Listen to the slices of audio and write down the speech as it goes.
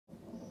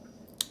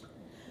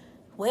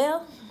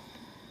Well,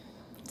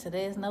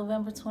 today is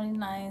November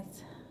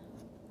 29th.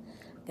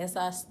 Guess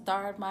I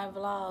start my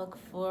vlog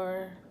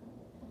for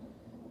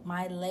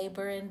my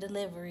labor and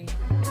delivery.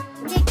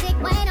 Tick, tick,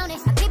 wait on it.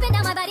 I'm keeping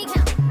down my body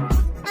count.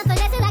 I'm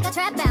finessing like a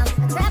trap bounce,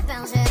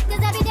 yeah.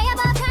 Cause every day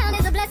above ground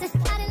is a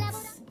blessing.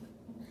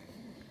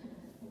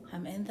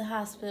 I'm in the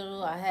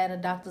hospital. I had a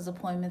doctor's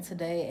appointment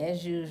today,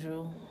 as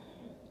usual.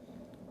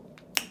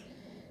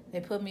 They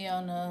put me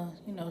on a,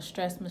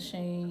 stress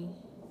machine.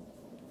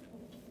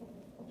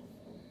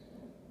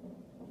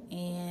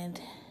 And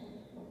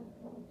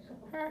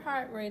her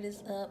heart rate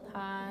is up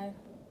high.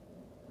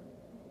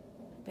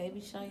 Baby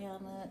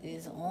Shayana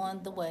is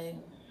on the way.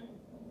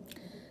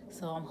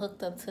 So I'm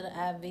hooked up to the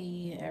IV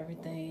and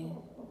everything.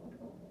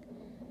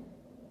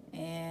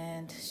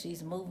 And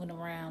she's moving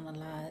around a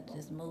lot,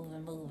 just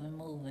moving.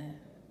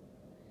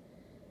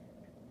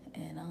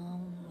 And it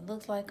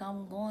looks like they're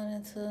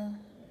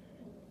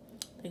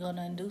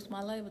gonna induce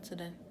my labor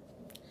today.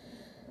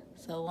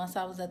 So once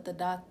I was at the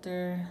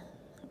doctor,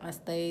 I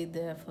stayed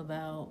there for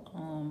about,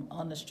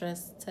 on the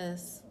stress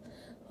test,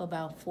 for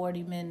about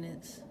 40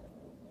 minutes.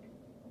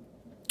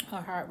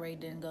 Her heart rate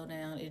didn't go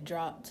down. It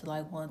dropped to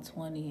like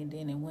 120 and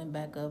then it went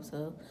back up.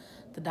 So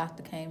the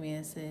doctor came in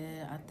and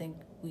said, I think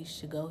we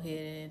should go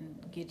ahead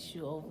and get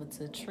you over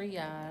to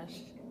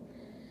triage.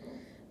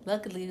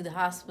 Luckily, the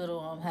hospital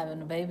I'm having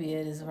the baby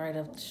at is right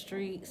up the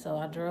street. So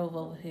I drove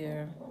over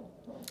here.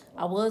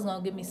 I was going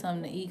to get me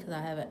something to eat because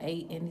I haven't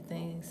ate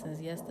anything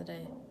since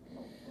yesterday.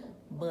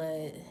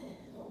 But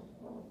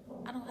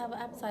I don't have an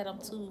appetite. I'm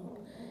too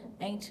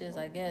anxious,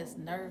 I guess,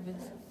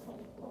 nervous.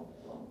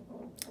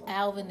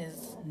 Alvin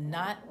is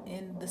not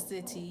in the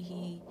city.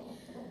 He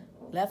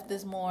left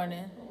this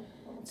morning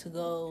to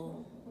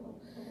go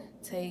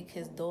take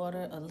his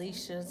daughter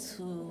Alicia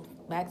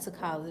back to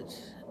college.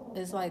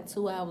 It's like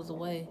 2 hours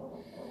away,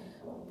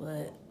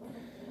 but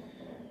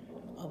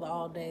of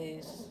all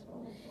days,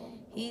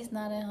 he's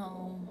not at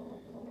home.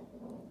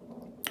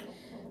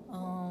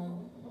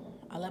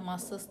 I let my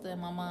sister and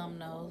my mom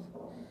know,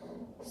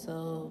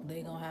 so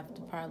they're gonna have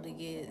to probably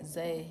get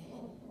Zay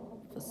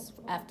for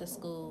after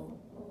school.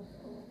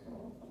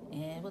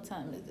 And what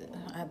time is it?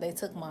 I had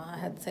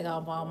to take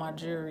out all my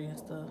jewelry and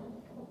stuff.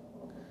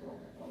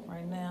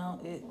 Right now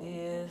it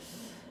is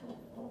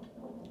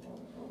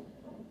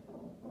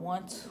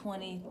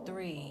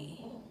 1:23.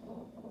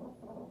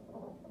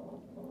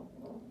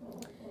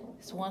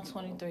 It's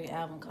 1:23.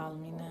 Alvin calling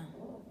me now.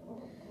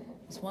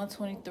 It's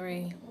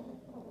 1:23.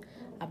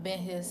 I've been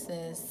here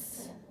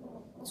since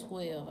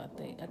 12, I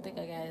think. I think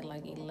I got it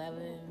like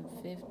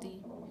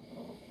 11:50.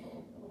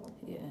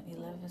 Yeah,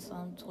 11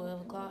 something,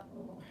 12 o'clock.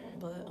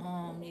 But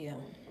yeah.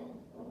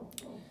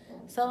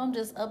 So I'm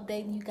just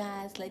updating you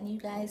guys, letting you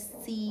guys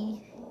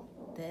see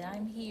that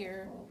I'm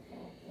here.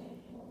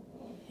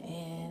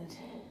 And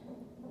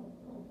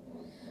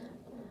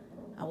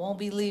I won't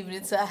be leaving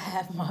until I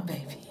have my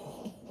baby.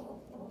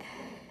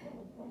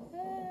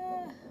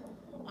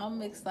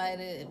 I'm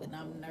excited, but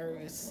I'm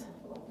nervous.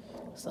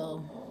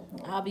 So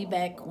I'll be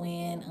back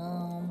when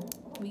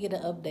we get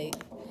an update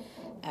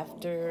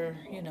after,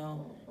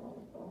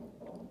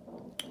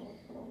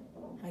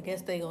 I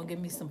guess they gonna give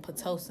me some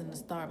Pitocin to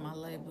start my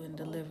labor and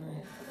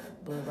delivery.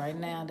 But right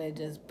now they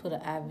just put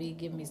an IV,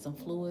 give me some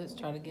fluids,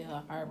 try to get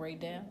her heart rate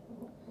down.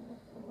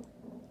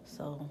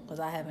 So, because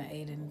I haven't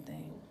ate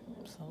anything.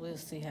 So we'll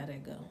see how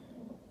that go.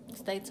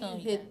 Stay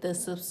tuned. Hit the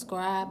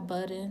subscribe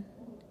button.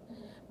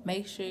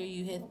 Make sure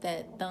you hit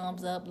that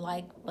thumbs up,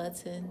 like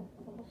button.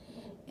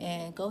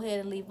 And go ahead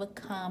and leave a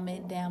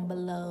comment down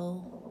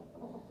below.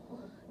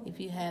 If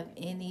you have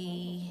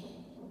any,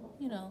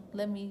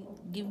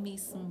 give me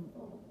some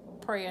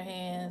prayer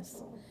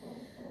hands.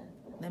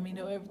 Let me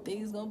know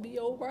everything's gonna be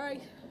all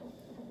right.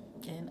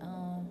 And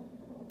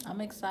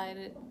I'm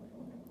excited.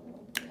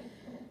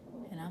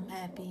 And I'm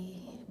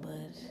happy,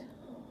 but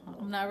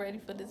I'm not ready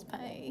for this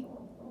pain.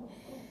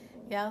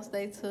 Y'all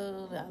stay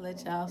tuned. I'll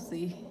let y'all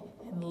see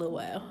in a little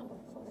while.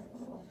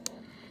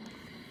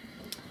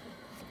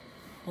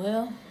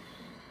 Well,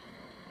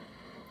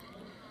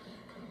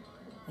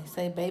 they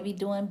say baby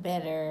doing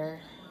better,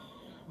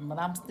 but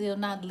I'm still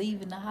not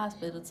leaving the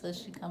hospital till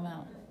she come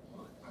out.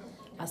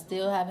 I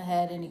still haven't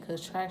had any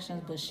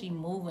contractions, but she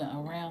moving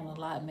around a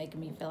lot, making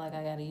me feel like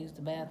I gotta use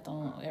the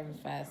bathroom every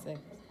 5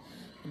 seconds.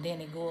 And then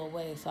it go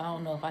away, so I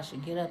don't know if I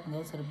should get up and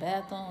go to the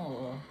bathroom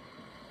or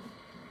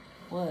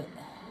what.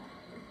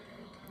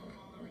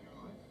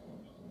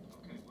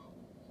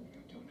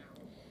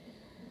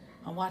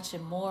 I'm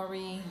watching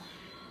Maury.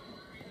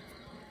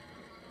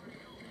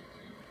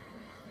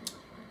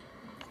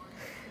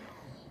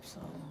 So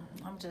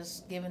I'm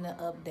just giving an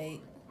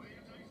update.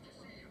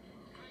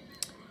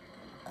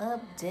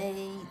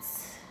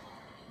 Updates.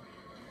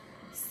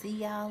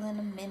 See y'all in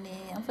a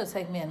minute. I'm gonna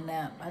take me a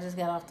nap. I just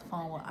got off the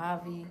phone with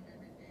Ivy.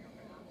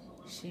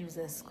 She was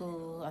at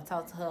school. I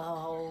talked to her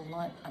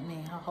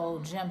her whole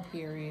gym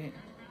period,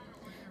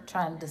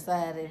 trying to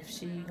decide if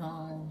she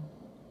gonna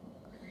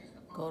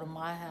go to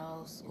my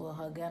house or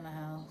her Ghana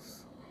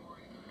house.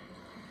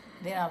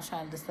 Then I was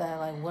trying to decide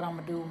like what I'm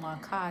gonna do with my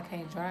car. I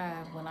can't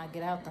drive when I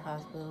get out the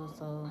hospital,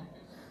 so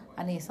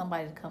I need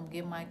somebody to come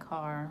get my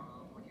car.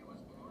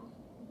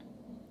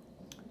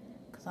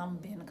 Cause I'm gonna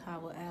be in the car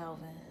with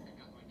Alvin.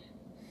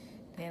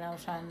 Then I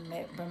was trying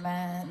to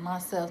remind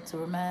myself to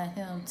remind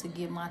him to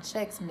get my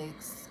Chex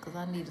Mix, cause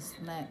I need a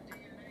snack.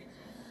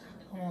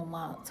 I want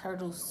my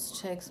Turtles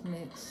Chex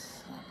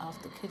Mix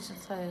off the kitchen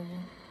table.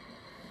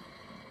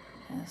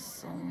 And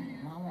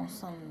I want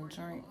something to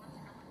drink.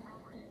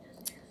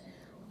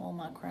 I want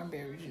my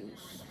cranberry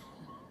juice.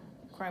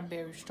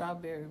 Cranberry,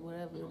 strawberry,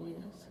 whatever it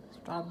is.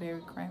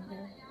 Strawberry,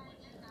 cranberry.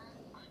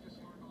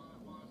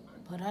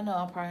 But I know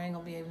I probably ain't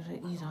gonna be able to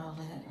eat all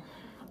that.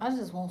 I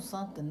just want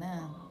something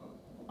now.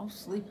 I'm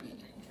sleepy.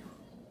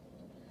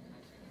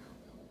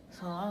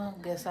 So I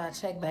guess I'll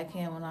check back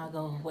in when I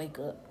go wake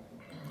up.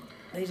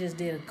 They just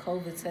did a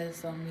COVID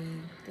test on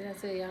me. Did I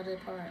tell y'all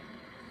that part?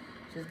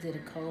 Just did a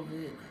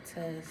COVID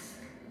test.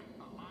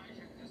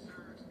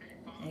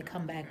 And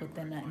come back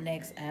within the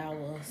next hour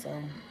or so.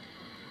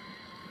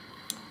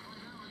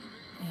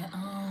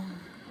 And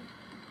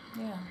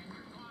yeah.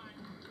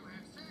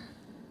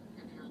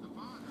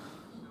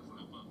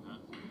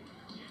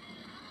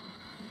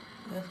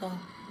 That's all.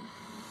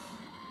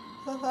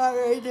 That's all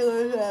they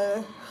doing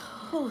that.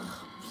 I'm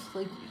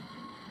sleepy.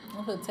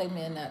 I'm gonna take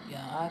me a nap, y'all.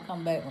 I'll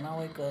come back when I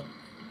wake up.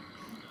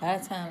 By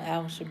that time,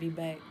 Alvin should be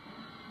back.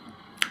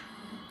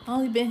 I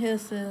only been here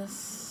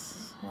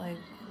since, like,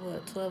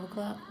 12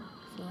 o'clock?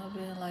 So I've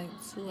been like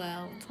 2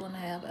 hours,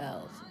 2.5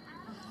 hours.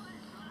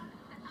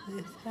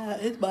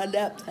 It's my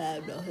nap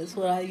time, though. It's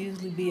what I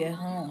usually be at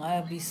home.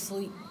 I'll be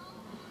asleep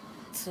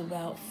to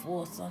about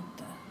 4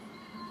 something.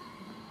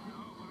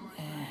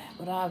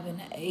 But I've been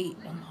at 8.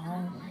 I'm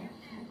home.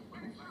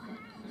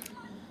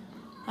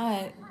 All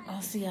right.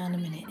 I'll see y'all in a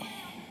minute.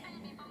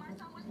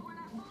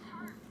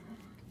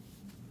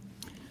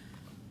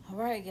 All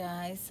right,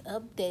 guys.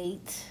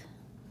 Update.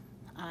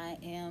 I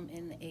am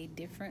in a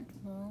different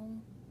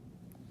room.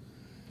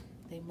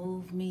 They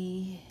moved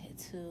me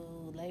to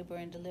labor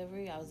and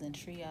delivery. I was in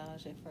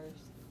triage at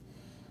first.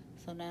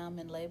 So now I'm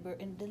in labor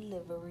and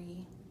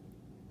delivery.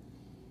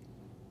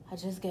 I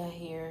just got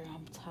here.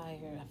 I'm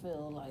tired. I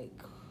feel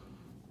like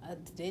I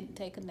didn't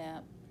take a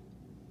nap.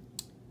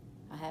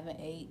 I haven't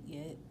ate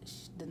yet.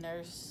 The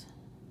nurse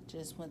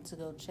just went to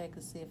go check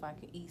to see if I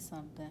could eat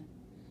something.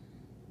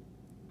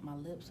 My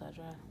lips are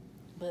dry.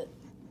 But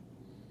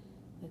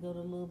they go to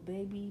the little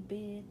baby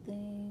bed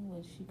thing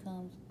when she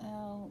comes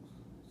out.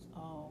 It's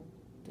all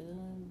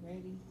done,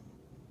 ready.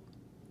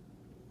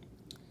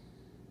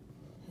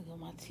 I got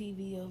my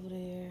TV over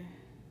there.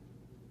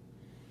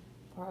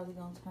 Probably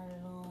gonna turn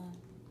it on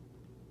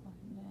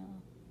right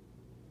now.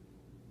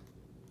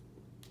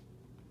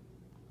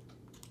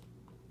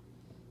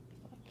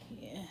 If I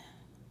can.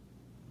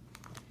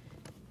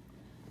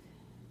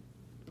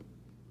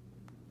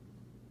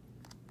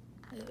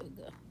 There we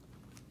go.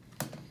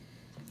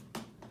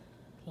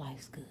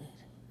 Life's good.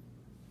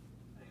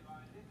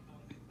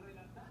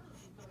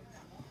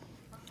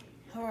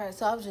 All right,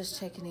 so I was just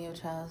checking in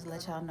with y'all to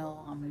let y'all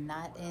know I'm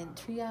not in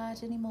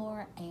triage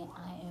anymore and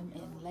I am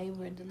in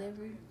labor and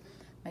delivery.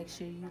 Make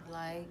sure you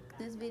like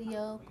this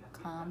video,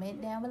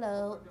 comment down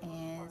below,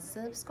 and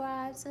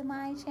subscribe to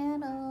my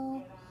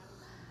channel.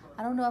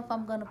 I don't know if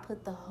I'm gonna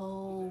put the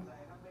whole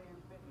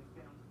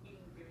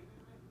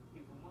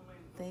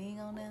thing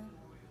on there.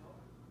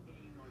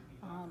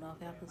 I don't know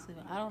if y'all can see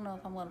it. I don't know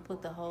if I'm gonna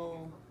put the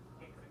whole,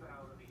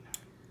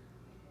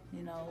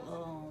 you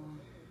know,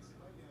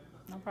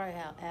 I'll probably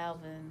have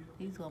Alvin.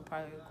 He's gonna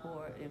probably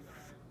record if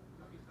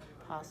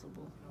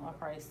possible. I'll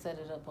probably set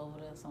it up over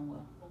there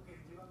somewhere.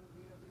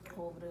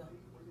 Over there.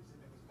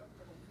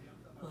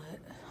 But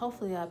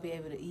hopefully I'll be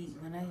able to eat.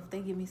 If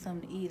they give me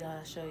something to eat,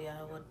 I'll show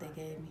y'all what they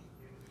gave me.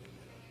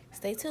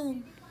 Stay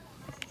tuned.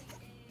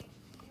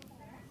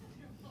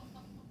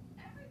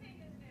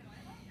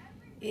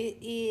 It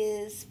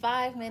is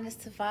 5 minutes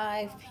to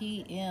 5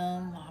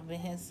 p.m. I've been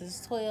here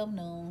since 12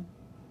 noon.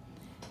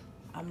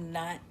 I'm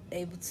not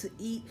able to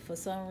eat for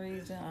some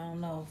reason. I don't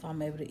know if I'm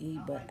able to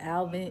eat, but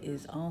Alvin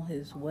is on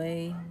his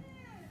way.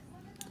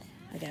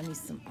 I got me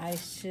some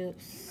ice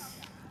chips.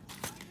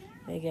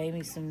 They gave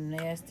me some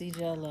nasty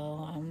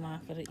Jell-O. I'm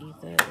not gonna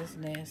eat that. It's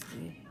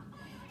nasty.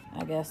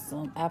 I got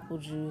some apple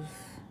juice.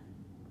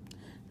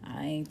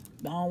 I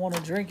don't want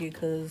to drink it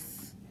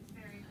because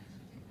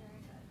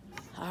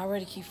I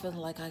already keep feeling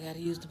like I gotta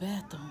use the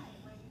bathroom.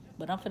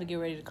 But I'm gonna get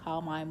ready to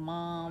call my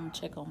mom,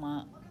 check on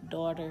my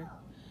daughter.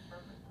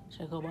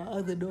 Check on my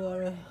other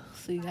daughter,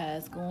 see how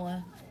it's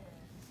going.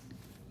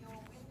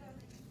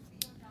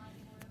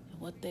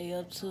 What they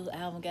up to.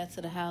 Alvin got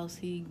to the house,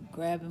 he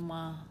grabbing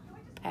my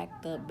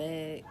packed up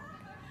bag.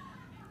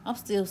 I'm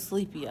still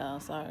sleepy,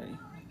 y'all, sorry.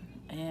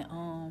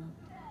 And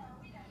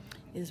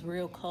it's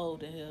real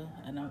cold in here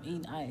and I'm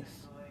eating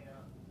ice.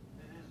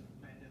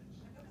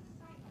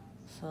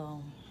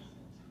 So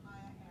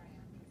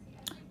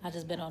I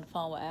just been on the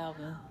phone with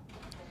Alvin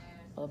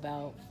for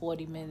about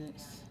 40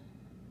 minutes.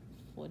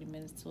 40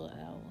 minutes to an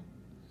hour.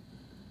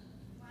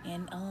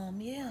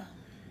 And yeah.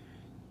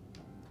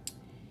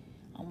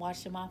 I'm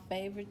watching my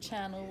favorite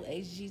channel,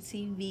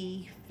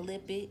 HGTV,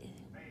 Flip It,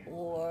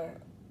 or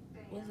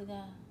what's it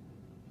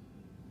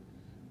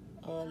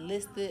called?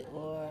 Listed,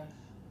 or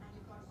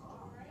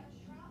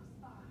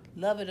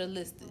Love It or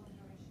Listed.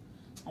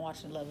 I'm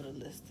watching Love It or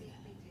Listed.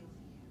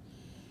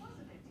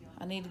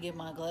 I need to get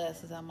my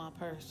glasses out of my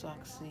purse so I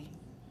can see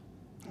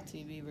the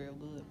TV real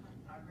good.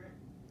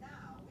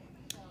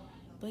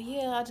 But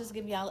yeah, I'll just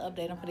give y'all an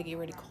update. I'm gonna get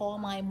ready to call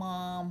my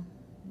mom,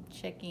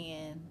 check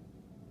in,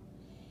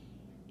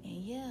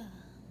 and yeah,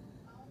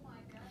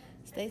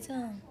 stay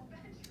tuned.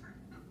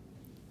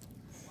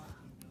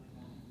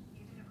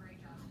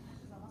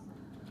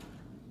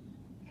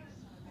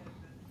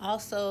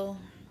 Also,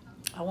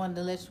 I wanted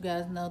to let you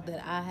guys know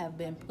that I have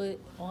been put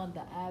on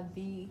the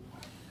IV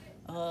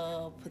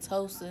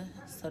Pitocin.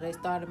 So they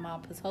started my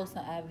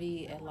Pitocin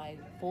IV at like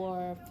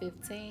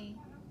 4:15.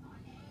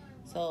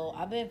 So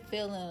I've been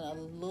feeling a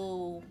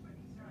little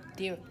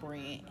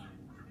different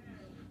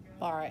as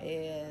far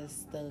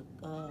as the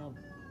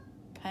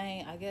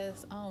pain. I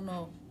guess I don't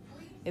know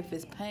if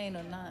it's pain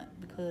or not,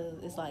 because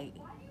it's like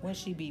when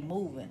she be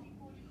moving.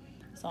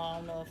 So I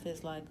don't know if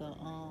it's like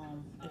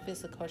if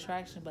it's a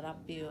contraction, but I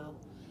feel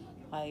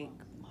like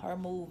her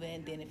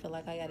moving, then it feel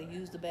like I gotta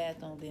use the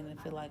bathroom, then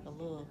it feel like a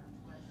little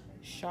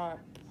sharp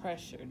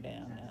pressure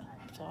down there.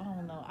 So I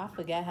don't know. I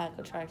forgot how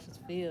contractions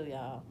feel,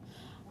 y'all.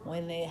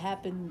 When it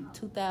happened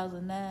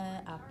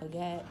 2009, I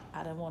forgot.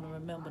 I didn't want to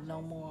remember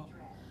no more.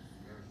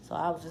 So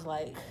I was just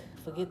like,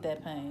 forget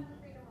that pain.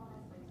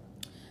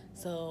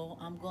 So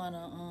I'm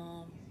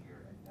gonna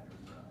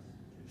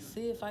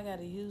see if I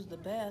gotta use the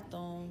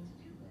bathroom.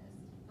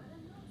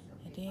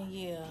 And then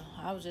yeah,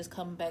 I was just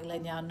coming back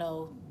letting y'all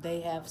know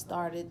they have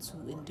started to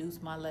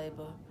induce my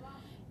labor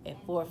at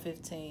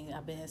 4:15.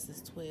 I've been here since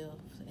 12,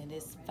 and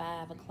it's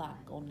 5 o'clock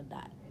on the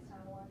dot.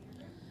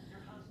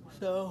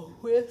 So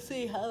we'll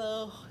see how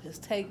long it's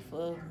take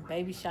for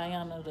baby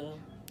Cheyenne to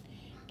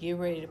get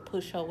ready to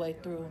push her way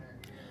through.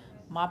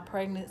 My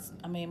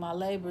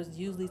labors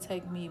usually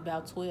take me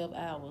about 12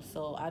 hours.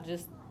 So I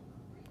just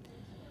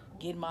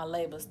get my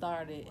labor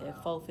started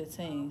at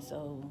 4:15.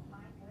 So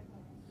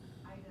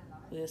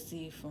we'll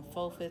see from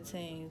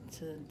 4:15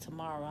 to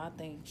tomorrow. I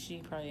think she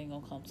probably ain't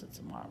gonna come to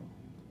tomorrow.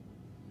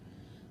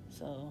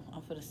 So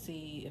I'm gonna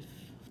see if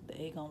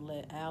they gonna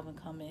let Alvin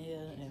come in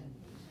here and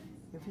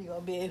if he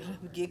gonna be able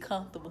to get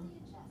comfortable.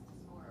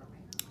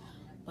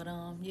 But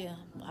yeah,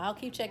 I'll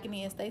keep checking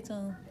in. Stay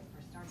tuned.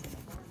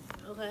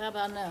 Okay, how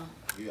about now?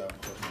 Yeah.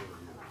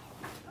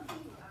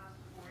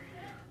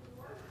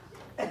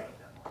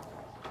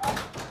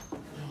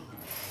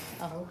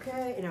 Oh.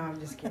 Okay. No, I'm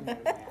just kidding.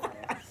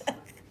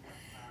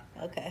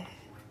 Okay.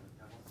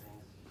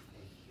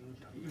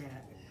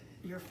 Yeah,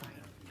 you're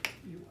fine.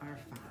 You are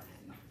fine.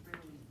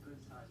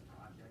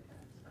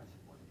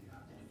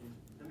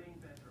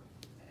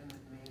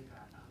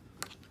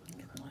 I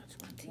can watch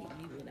my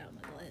TV without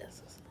my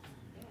glasses.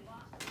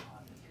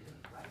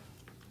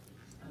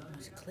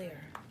 Much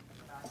clearer.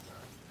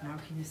 Now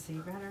can you see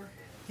better?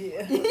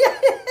 Yeah. I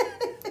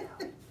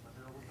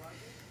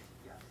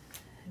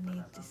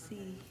need to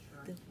see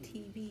the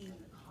TV.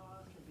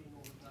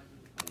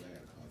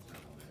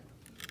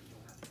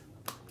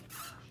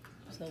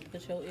 So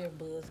put your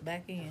earbuds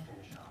back in.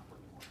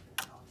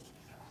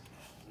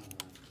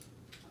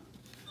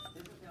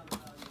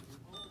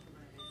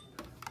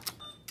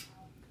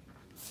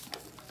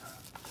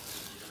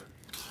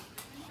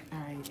 All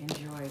right,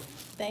 enjoy.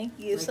 Thank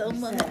you Like so you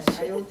much. said,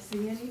 I don't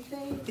see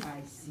anything.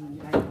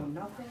 I know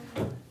nothing.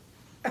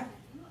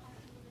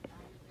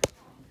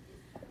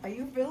 Are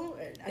you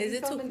filming? Is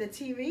it filming the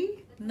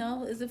TV?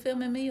 No, is it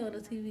filming me or the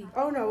TV?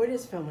 Oh no, it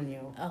is filming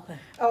you. Okay.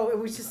 Oh, it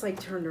was just like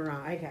turned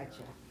around. I got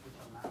you.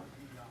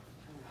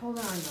 Hold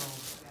on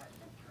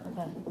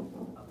though. Okay.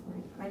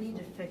 I need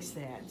to fix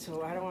that,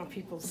 so I don't want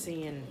people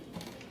seeing.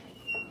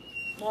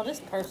 Well,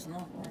 this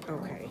personal.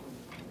 Okay.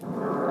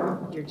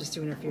 You're just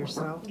doing it for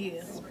yourself?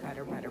 Yeah.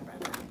 Better.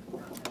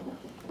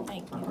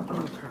 Thank you. No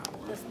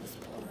problem. This is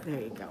for There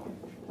you go.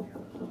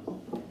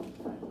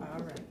 All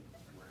right.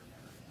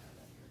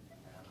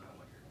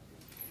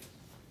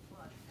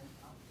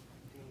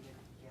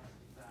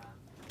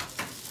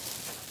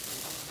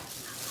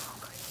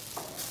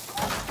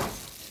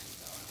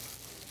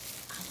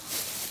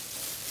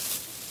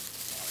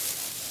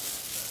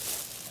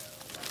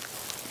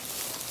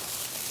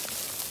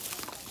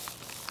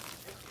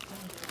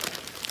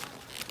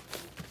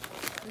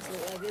 This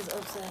look like it's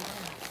upside down.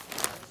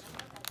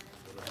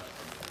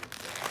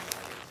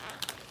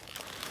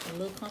 A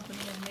little company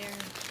of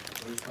mirror.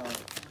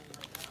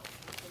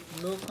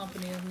 Little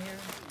company of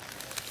mirror.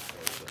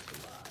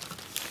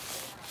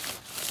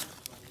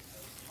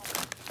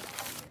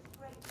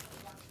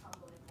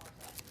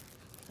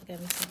 I got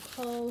me some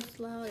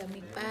coleslaw. Got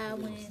me 5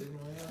 wings,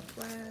 some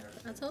fries.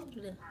 I told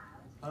you that.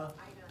 Huh?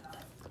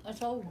 I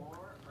told you.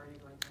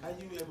 How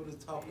you able to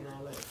talk and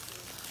all that?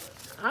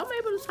 I'm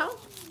able to talk.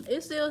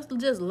 It's still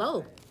just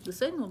low. The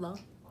signal low.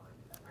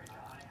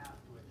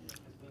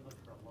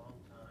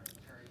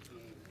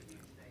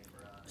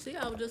 See,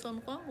 I was just on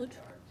the phone with you.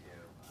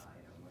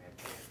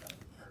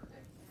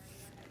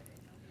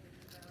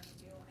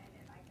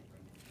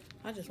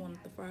 I just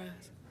wanted the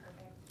fries.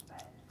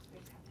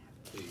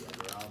 See, I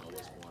don't know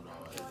what's going on.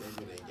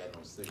 They really ain't got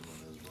no signal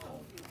in this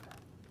room.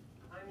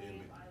 You hear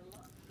me?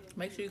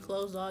 Make sure you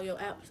close all your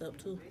apps up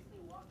too.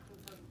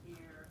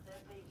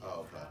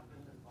 Oh, okay.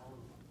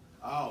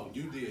 Oh,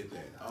 you did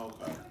that. Oh,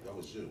 okay. That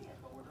was you.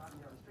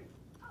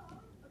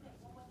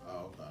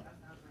 Oh, okay.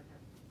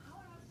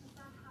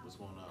 What's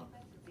going on?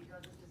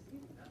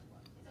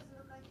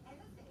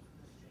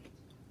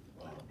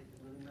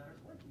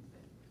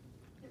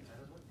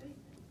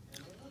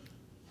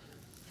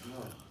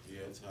 Oh,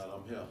 yeah, it's hot.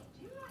 I'm here.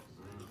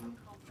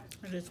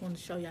 I just want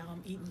to show y'all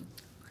I'm eating.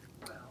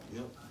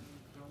 Yep.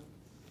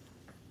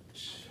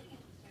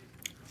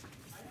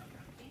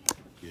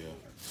 Yeah.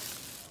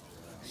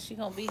 She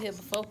gonna be here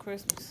before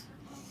Christmas.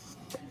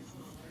 I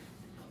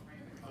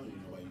don't even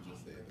know why you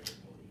just said that.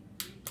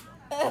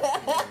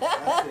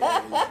 I said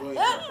enjoy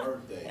her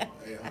birthday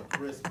and her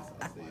Christmas.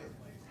 I said.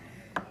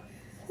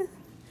 That's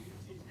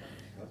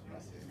what I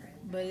said.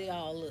 But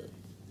y'all look,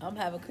 I'm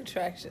having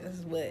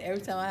contractions, but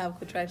every time I have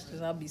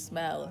contractions, I'll be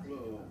smiling.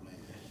 Oh, man.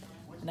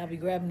 And I'll be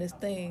grabbing this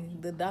thing.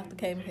 The doctor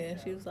came in here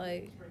and she was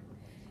like,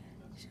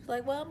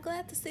 well, I'm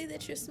glad to see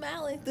that you're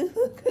smiling through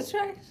the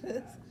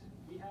contractions.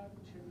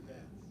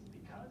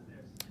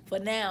 For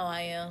now,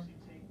 I am.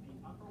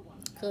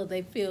 Because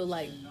they feel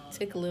like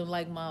tickling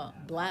like my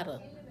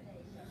bladder.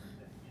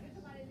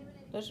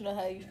 Don't you know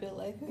how you feel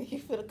like when you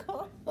feel the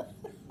come?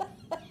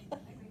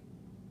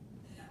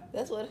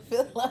 That's what it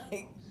feels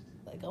like.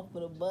 Like I'm for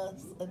the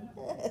bus.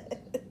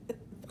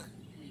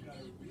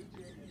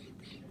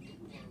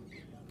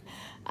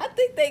 I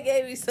think they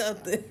gave me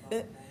something.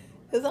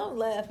 Because I'm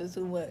laughing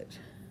too much.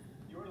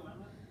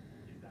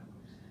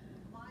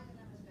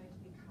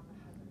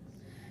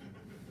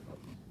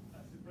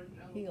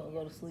 He gonna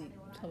go to sleep.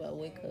 How about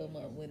wake him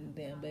up when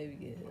the damn baby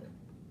get here?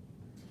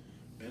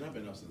 Man, I've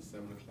been up since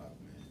 7 o'clock,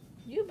 man.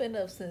 You've been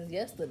up since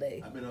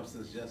yesterday. I've been up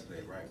since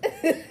yesterday, right?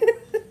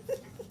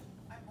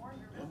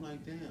 I'm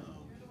like, damn.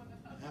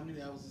 How many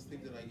hours of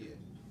sleep did I get?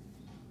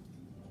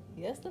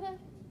 Yesterday?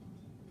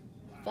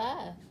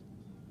 5.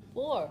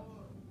 4.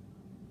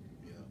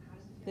 Yeah.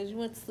 Because you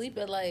went to sleep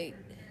at like...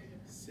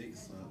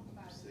 6.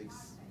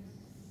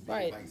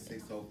 Right. Like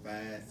 6:05,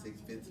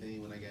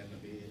 6:15 when I got in the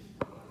bed.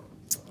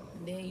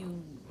 Then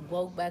you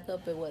woke back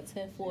up at what,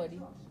 10:40?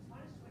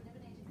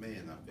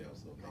 Man, I felt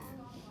so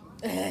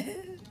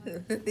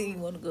bad. You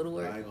want to go to But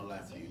work? I ain't gonna lie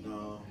to you.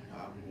 No,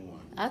 I'm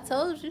going. I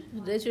told you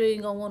that you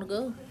ain't gonna want to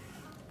go.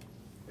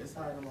 It's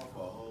hard I'm off for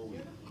a whole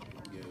week.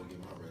 Get my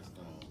rest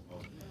on.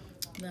 Oh.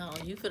 No,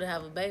 you finna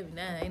have a baby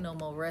now. Ain't no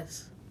more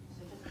rest.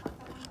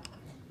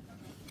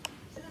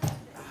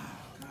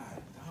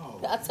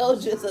 God, dog. I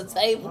told you it's a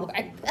table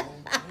right there.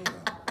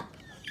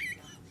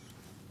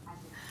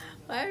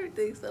 Why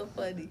everything's so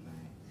funny?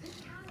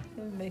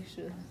 Let me make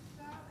sure.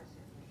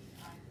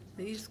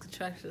 These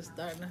contractions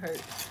starting to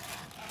hurt.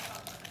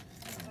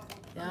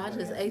 Yeah, I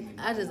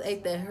just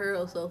ate that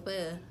hurl so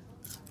fast.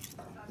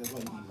 That's why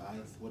you eat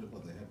ice. What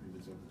about to help you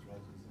with your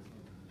contractions?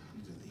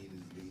 You just eat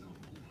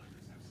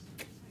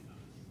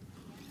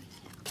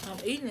as I'm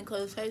eating it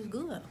because it tastes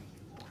good.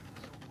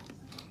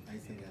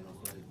 ice ain't got no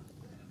flavor.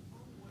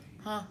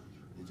 Huh?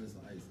 It's just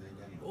ice. Ain't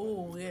got no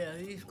Oh, yeah,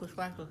 these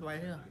contractions right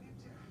here.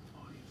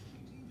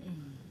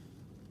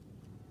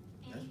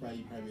 That's why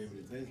you probably able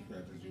to taste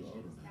crap because you're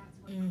older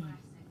now.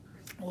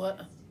 What?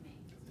 Because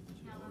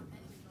you're older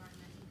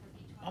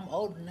now. I'm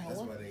older now. That's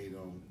What? why they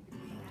don't.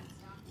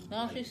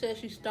 No, she said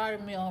she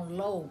started me on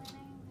low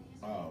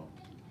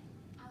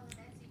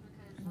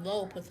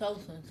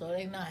Pitocin, so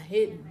they not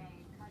hitting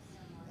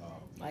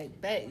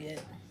like that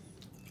yet.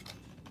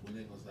 When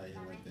they gonna start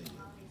hitting like that yet?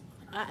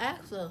 I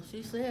asked her.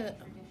 She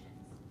said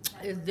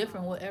it's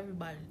different with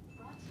everybody.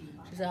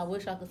 She said, I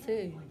wish I could tell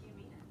you,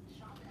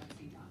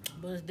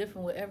 but it's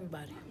different with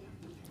everybody.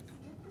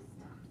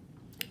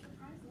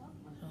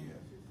 So,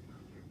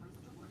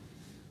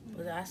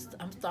 but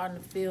I'm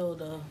starting to feel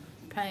the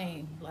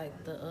pain,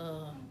 like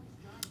the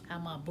how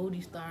my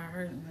booty started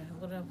hurting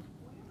or whatever.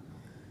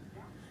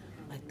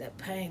 Like that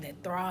pain,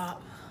 that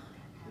throb.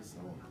 It's so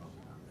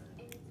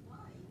uncomfortable.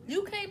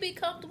 You can't be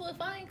comfortable if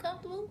I ain't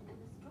comfortable.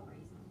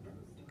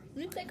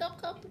 You think I'm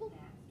comfortable?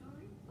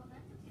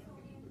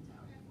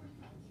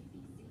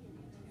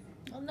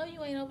 I know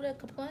you ain't over there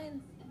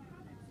complaining.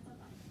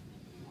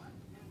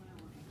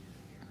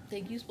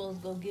 Think you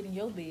supposed to go get in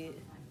your bed.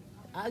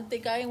 I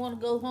think I ain't want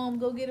to go home,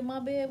 go get in my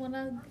bed when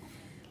I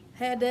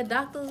had that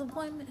doctor's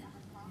appointment.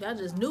 I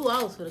just knew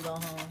I was finna go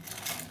home.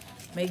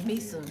 Make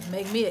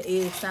me an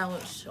egg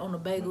sandwich on a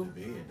bagel.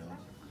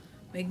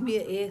 Make me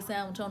an egg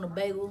sandwich on a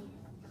bagel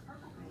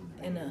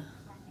and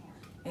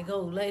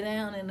go lay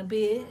down in the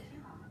bed.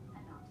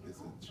 It's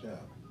a child.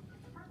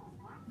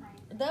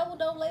 That one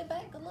don't lay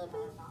back a little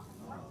bit.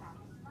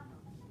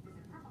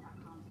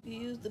 You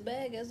use the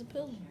bag as a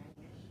pillow.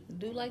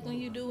 Do like when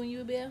you do when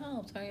you be at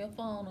home. Turn your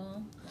phone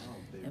on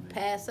and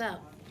pass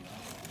out.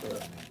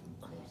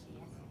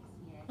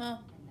 Huh?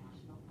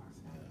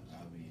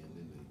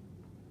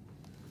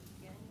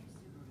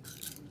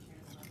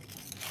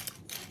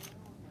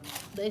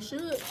 They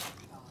should.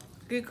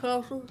 Get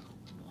closer.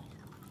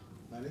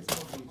 Now they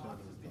smoke each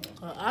other's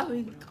stuff.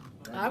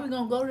 I be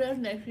gonna go there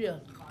next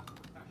year.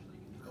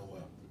 Oh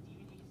well.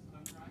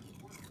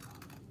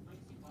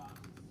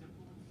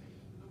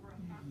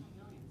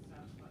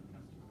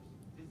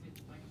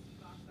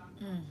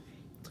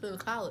 To the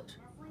college.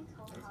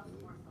 That's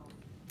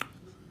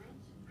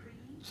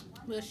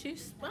good. But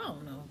she's, I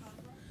don't know.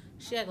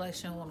 She act like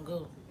she don't want to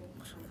go.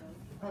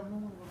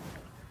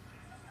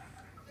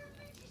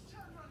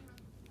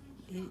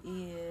 It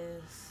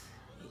is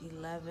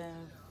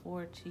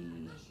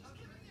 11:40.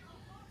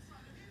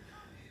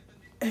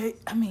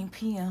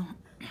 PM.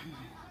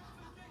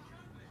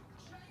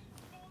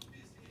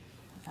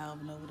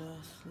 Alvin over there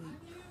asleep.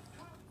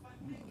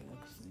 I'm over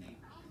there asleep.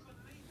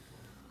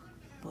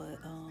 But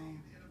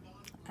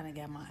I done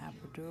got my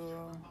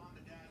epidural.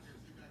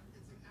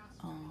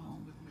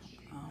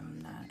 I'm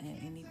not in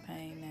any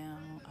pain now.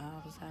 I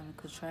was having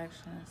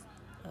contractions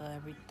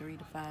every 3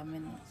 to 5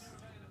 minutes.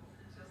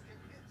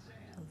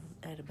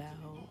 At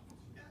about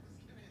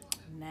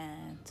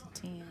 9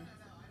 to 10.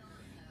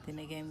 Then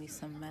they gave me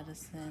some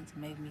medicine to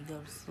make me go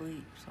to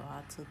sleep. So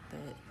I took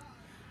that.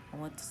 I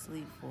went to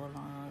sleep for a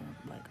long,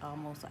 like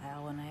almost an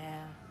hour and a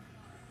half.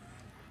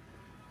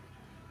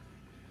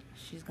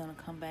 She's gonna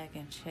come back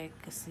and check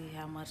to see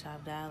how much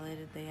I've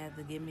dilated. They had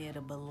to give me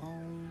a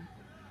balloon.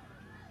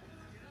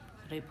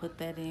 So they put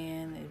that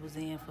in. It was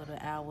in for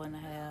the hour and a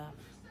half.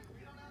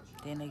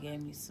 Then they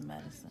gave me some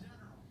medicine.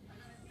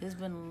 It's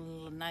been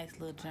a nice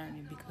little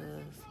journey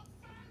because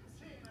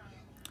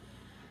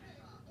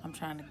I'm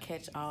trying to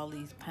catch all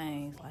these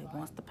pains. Like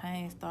once the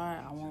pain start,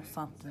 I want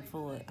something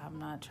for it. I'm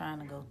not trying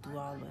to go through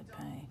all that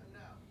pain.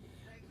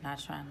 Not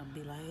trying to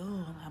be like,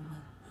 oh, I'm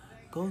gonna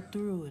go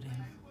through it.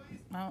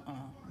 And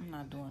I'm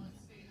not doing it.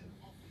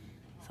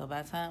 So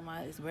by the time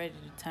it's ready,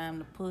 time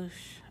to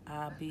push,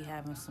 I'll be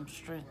having some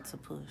strength to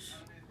push.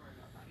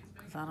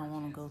 Because I don't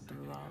want to go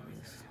through all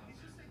this.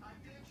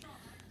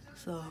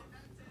 So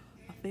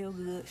I feel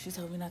good. She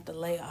told me not to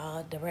lay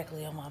all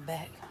directly on my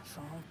back. So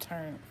I'm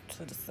turned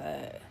to the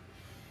side.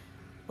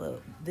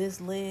 But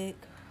this leg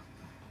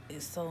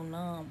is so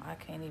numb, I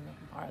can't even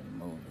hardly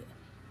move it.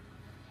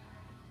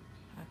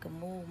 I can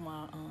move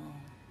my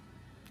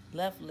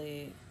left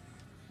leg,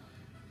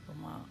 but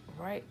my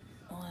right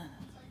one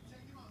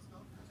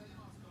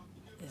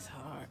is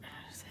hard.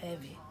 It's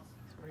heavy.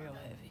 It's real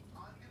heavy.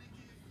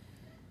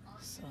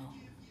 So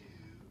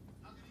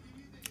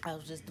I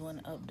was just doing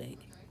an update.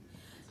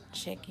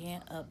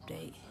 Check-in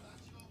update.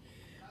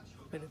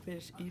 I'm gonna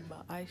finish eating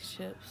my ice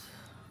chips.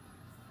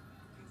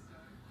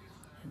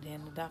 And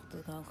then the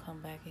doctor's gonna come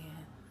back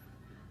in.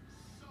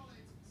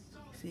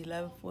 It's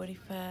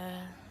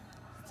 11:45.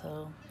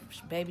 So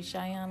baby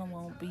Cheyenne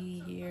won't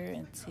be here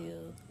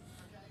until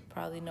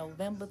probably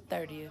November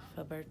 30th.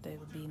 Her birthday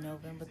will be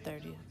November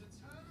 30th.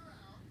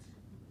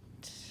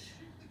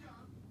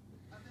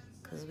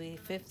 Cause we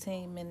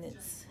 15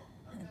 minutes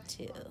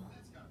until.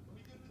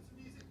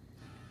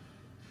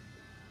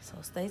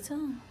 So stay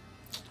tuned.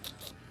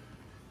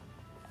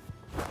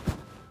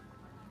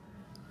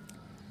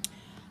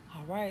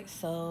 All right,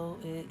 so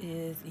it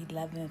is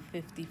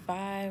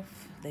 11:55.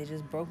 They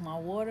just broke my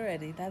water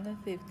at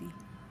 11:50.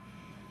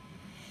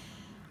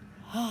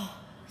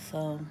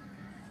 So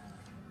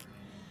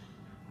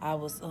I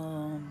was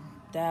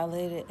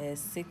dilated at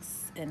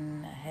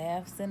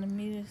 6.5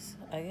 centimeters,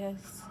 I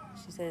guess.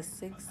 She said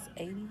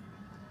 680.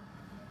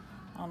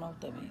 I don't know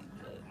what that means,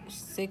 but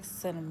 6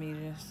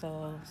 centimeters.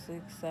 So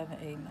 6, 7,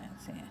 8, 9,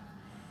 10.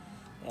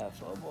 Got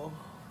 4 more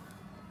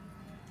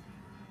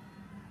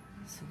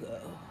to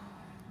go.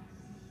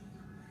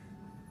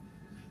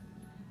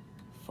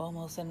 4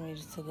 more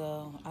centimeters to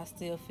go. I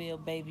still feel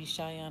baby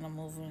Cheyenne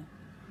moving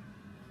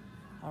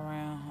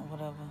around or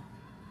whatever.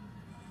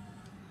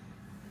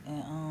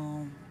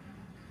 And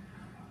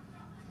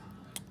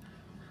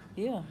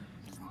yeah,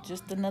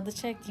 just another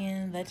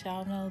check-in. Let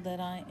y'all know that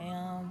I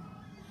am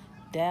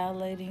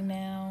dilating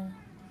now.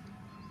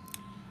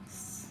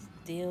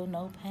 Still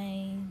no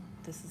pain.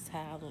 This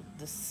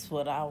is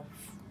what I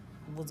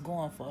was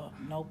going for.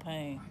 No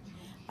pain.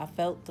 I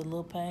felt the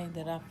little pain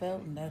that I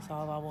felt, and that's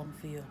all I want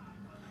to feel.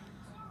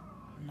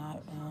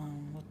 Not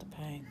with the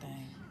pain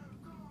thing.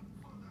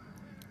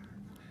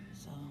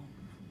 So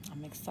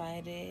I'm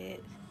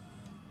excited.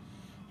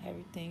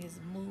 Everything is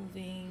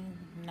moving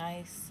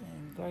nice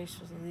and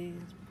graciously.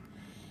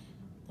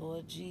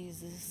 Lord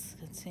Jesus,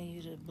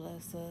 continue to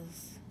bless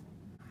us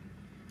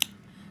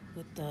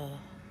with the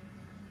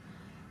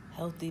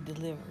healthy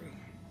delivery.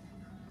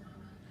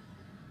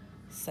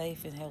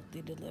 Safe and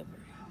healthy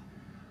delivery.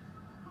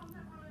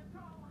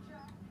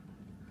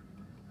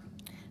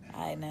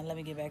 All right, now let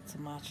me get back to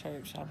my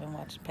church. I've been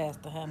watching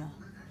Pastor Hannah.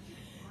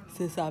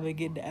 Since I've been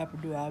getting the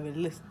epidural, I've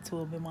been listening to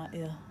him in my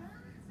ear.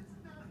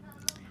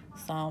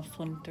 Psalms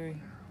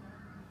 23.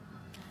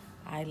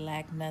 I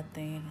lack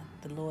nothing.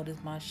 The Lord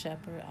is my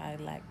shepherd. I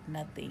lack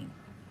nothing.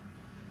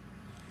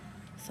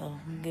 So I'm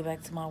gonna get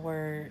back to my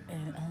word,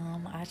 and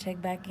I'll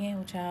check back in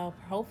with y'all.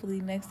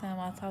 Hopefully next time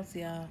I talk to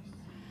y'all.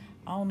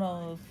 I don't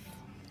know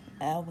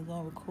if Alvin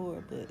gonna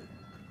record, but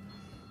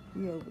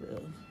He over there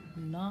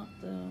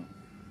knocked out.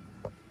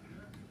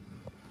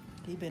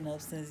 He been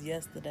up since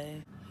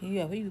yesterday. He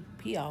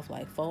off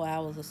like 4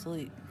 hours of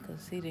sleep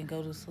because he didn't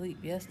go to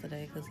sleep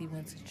yesterday because he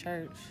went to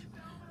church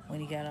when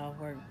he got off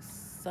work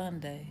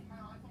Sunday.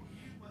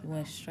 He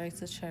went straight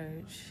to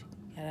church,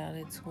 got out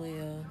at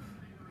 12,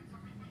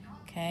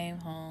 came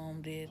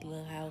home, did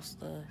little house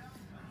stuff.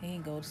 He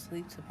didn't go to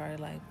sleep till probably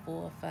like 4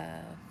 or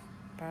 5,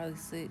 probably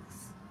 6,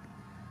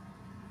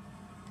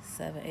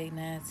 7, 8,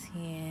 9,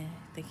 10.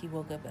 I think he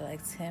woke up at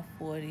like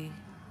 10:40,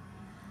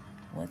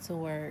 went to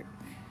work,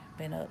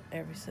 been up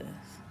ever since.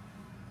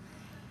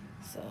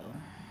 So,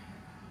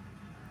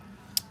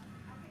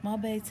 my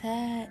baby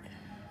tired.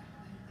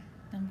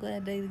 I'm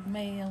glad they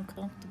made him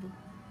comfortable.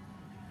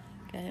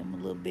 Got him a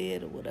little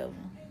bed or whatever.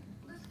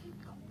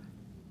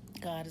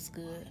 God is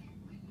good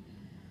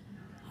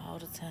all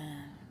the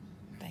time.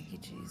 Thank you,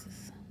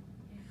 Jesus.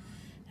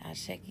 I'll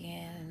check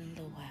in a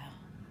little while.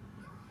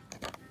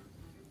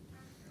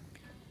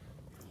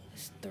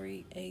 It's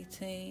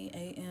 3:18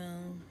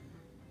 a.m.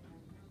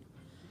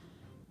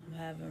 I'm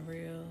having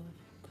real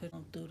quick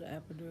through the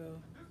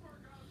epidural.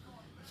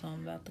 So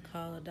I'm about to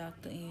call a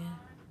doctor in.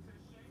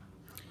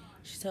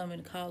 She told me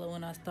to call her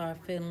when I start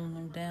feeling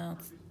them down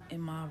in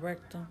my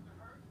rectum.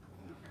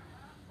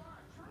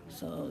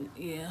 So,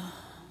 yeah.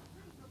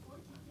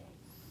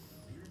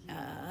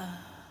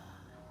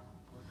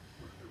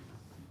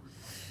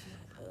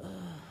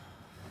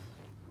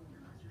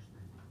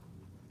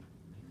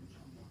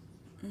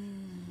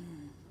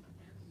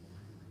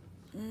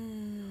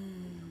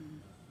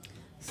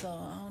 So,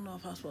 I don't know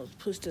if I'm supposed to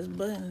push this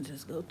button and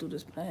just go through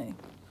this pain.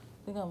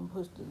 I think I'm going to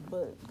push this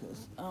button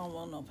because I don't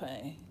want no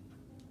pain.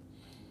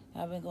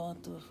 I've been going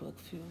through it for a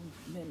few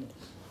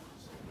minutes.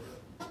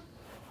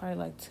 Probably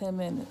like 10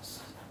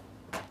 minutes.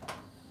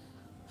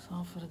 So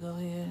I'm finna go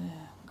ahead and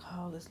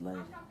call this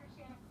lady.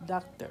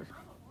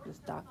 This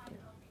doctor.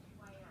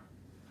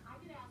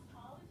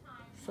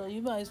 So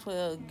you might as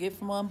well get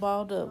from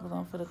unballed up because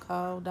I'm finna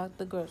call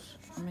Dr. Grush.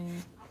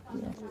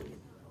 Yeah.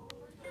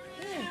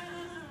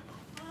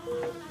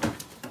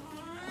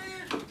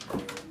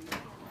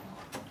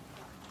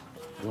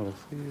 You wanna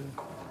see her?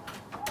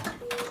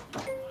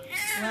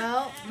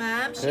 Well,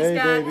 ma'am,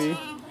 Hey,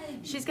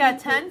 she's got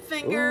 10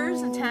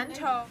 fingers and 10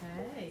 toes.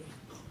 Hey.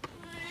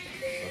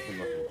 I'm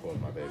looking for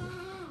my baby.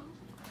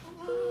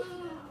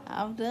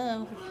 I'm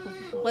done.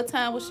 What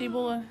time was she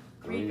born?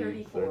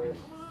 3:34.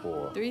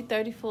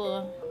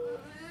 3:34.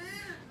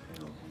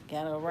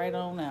 Got her right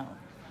on out.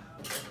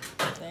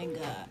 Thank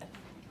God.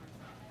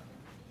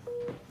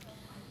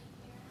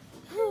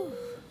 Whew.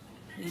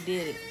 We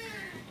did it.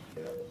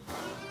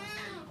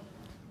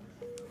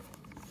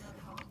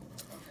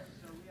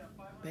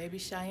 Baby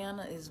Cheyenne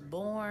is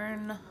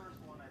born.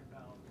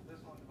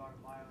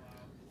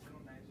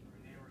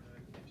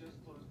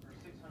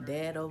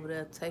 Dad over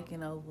there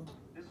taking over.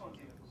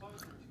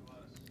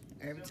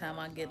 Every time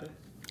I get her,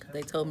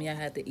 they told me I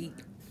had to eat.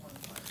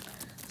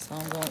 So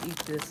I'm gonna eat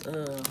this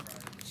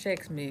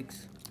Chex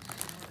Mix.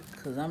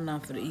 Cause I'm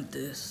not gonna eat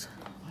this.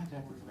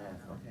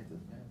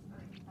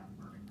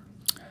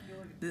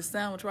 This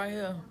sandwich right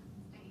here.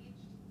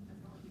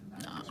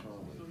 Nah.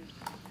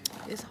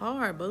 It's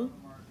hard, boo.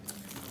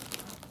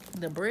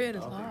 The bread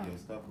is hard.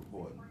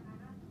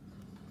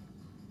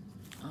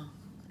 Oh,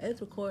 it's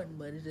recording,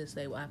 but it just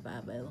say Wi-Fi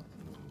available.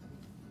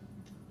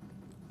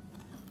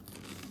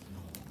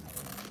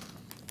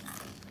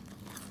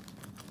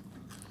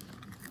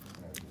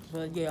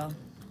 But yeah,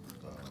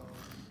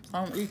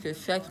 I'm gonna eat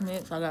this Chex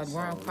Mix. I got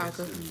graham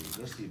crackers.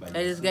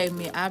 They just gave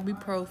me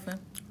ibuprofen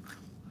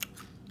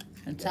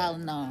and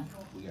Tylenol.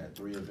 We got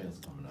 3 events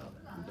coming up.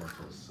 We got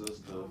your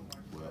sister.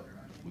 Well,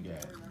 we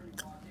got.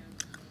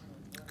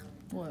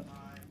 What?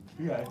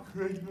 We got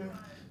Christmas.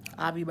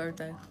 Abby's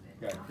birthday.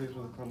 We got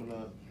Christmas coming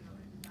up.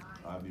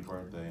 Abby's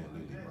birthday and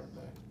Lily's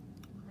birthday.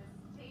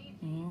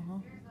 Mm-hmm.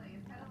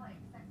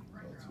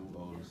 Got 2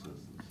 older sisters.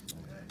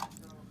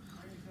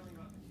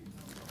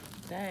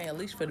 Dang, at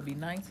least for to be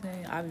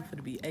 19, Abby for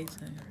to be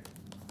 18.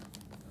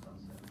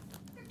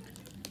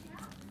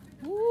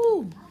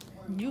 Woo!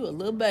 You a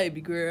little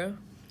baby girl.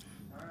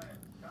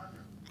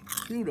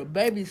 You the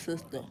baby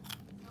sister.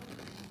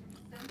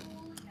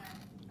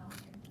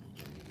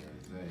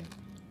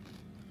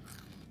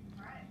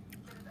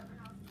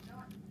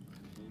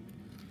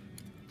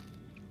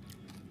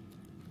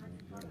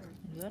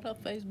 Let her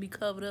face be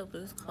covered up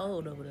because it's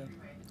cold over there.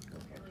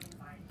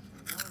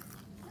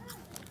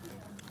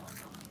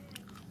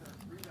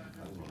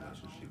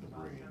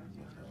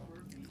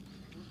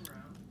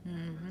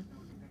 Mm-hmm.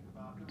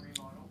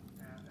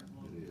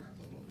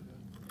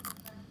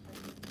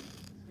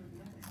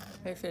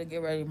 They should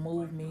get ready to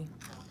move me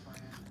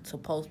to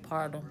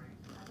postpartum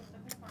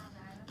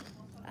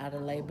out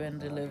of labor and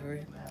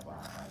delivery.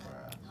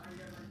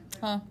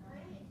 Huh?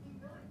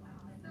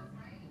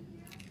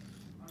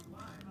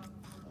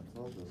 I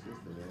told your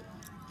sister that.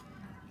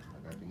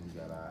 Like, I think we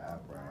got our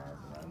eyebrows,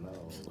 and I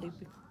know.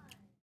 Sleepy.